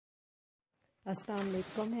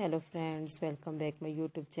Assalamualaikum, hello friends, welcome back my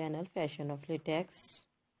YouTube channel Fashion of Latex.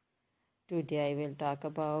 Today I will talk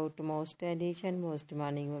about most stylish and most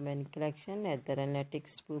demanding women collection leather and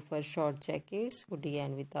latex puffer short jackets, hoodie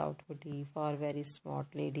and without hoodie for very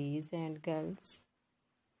smart ladies and girls.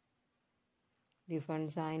 Different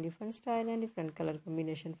design, different style and different color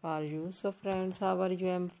combination for you. So friends, how are you?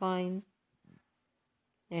 I'm fine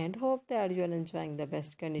and hope that you are enjoying the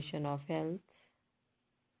best condition of health.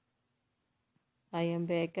 I am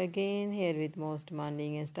back again here with most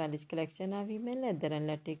demanding and stylish collection of women leather and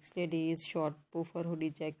latex ladies short puffer hoodie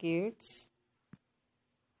jackets.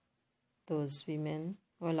 Those women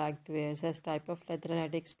who like to wear such type of leather and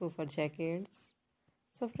latex puffer jackets.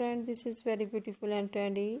 So friend, this is very beautiful and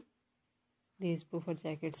trendy. These puffer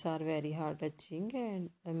jackets are very heart touching and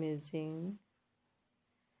amazing.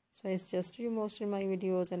 So I suggest you most in my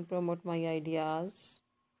videos and promote my ideas.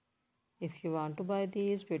 If you want to buy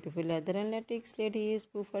these beautiful leather and latex ladies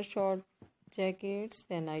puffer short jackets,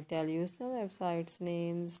 then I tell you some websites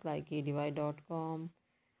names like edy.com,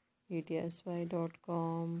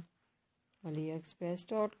 etsy.com,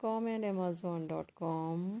 aliexpress.com and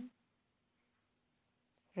amazon.com.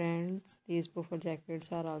 Friends, these puffer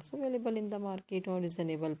jackets are also available in the market on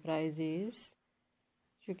reasonable prices.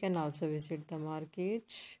 You can also visit the market.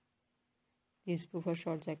 These puffer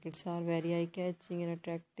short jackets are very eye-catching and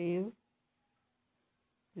attractive.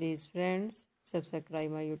 Please friends, subscribe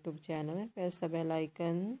my YouTube channel and press the bell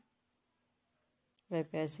icon. By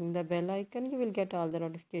pressing the bell icon, you will get all the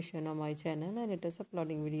notification on my channel and it is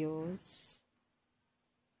uploading videos.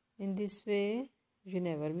 In this way, you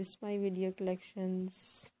never miss my video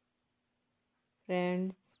collections.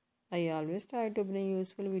 Friends, I always try to bring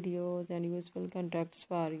useful videos and useful contacts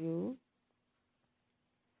for you.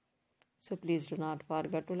 So please do not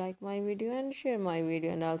forget to like my video and share my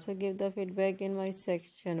video and also give the feedback in my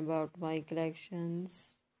section about my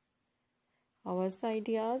collections. How was the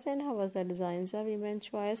ideas and how was the designs of women's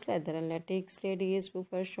choice leather and latex ladies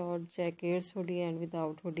puffer short jackets, hoodie and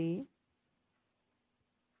without hoodie.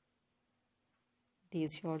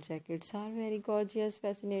 These short jackets are very gorgeous,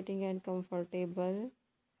 fascinating and comfortable.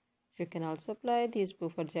 You can also apply these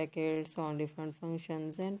puffer jackets on different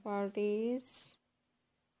functions and parties.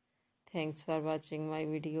 Thanks for watching my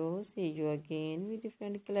videos. See you again with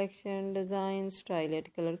different collection, designs, style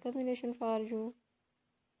and color combination for you.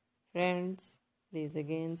 Friends, please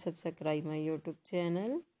again subscribe my YouTube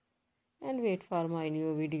channel and wait for my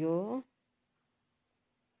new video.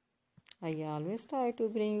 I always try to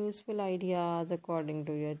bring useful ideas according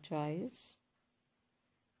to your choice.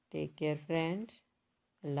 Take care friend.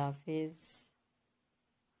 Allah Hafiz.